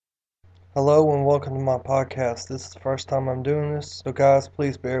Hello and welcome to my podcast. This is the first time I'm doing this, so guys,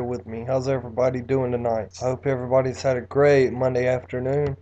 please bear with me. How's everybody doing tonight? I hope everybody's had a great Monday afternoon.